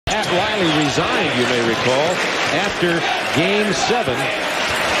Riley resigned, you may recall, after Game 7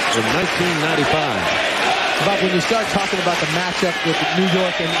 in 1995. But when you start talking about the matchup with New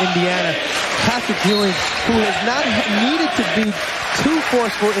York and Indiana, Patrick Ewing, who has not needed to be too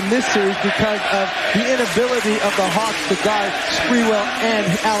forceful in this series because of the inability of the Hawks to guard Sprewell and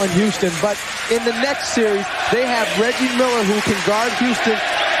Allen Houston. But in the next series, they have Reggie Miller, who can guard Houston.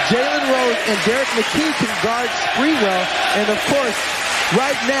 Jalen Rose and Derek McKee can guard Sprewell. And of course,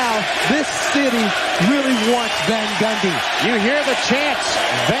 right now, this city really wants Van Gundy. You hear the chants,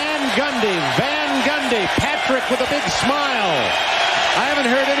 Van Gundy, Van Gundy. Patrick with a big smile. I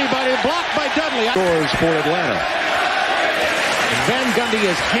haven't heard anybody blocked by Dudley. Scores for Atlanta. And Van Gundy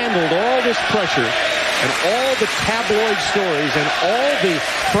has handled all this pressure and all the tabloid stories and all the,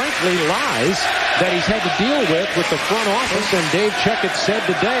 frankly, lies that he's had to deal with the front office. And Dave Checkett said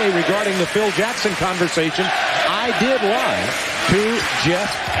today regarding the Phil Jackson conversation, I did lie to Jeff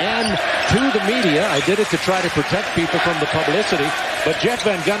and to the media. I did it to try to protect people from the publicity. But Jeff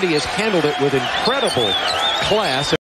Van Gundy has handled it with incredible class.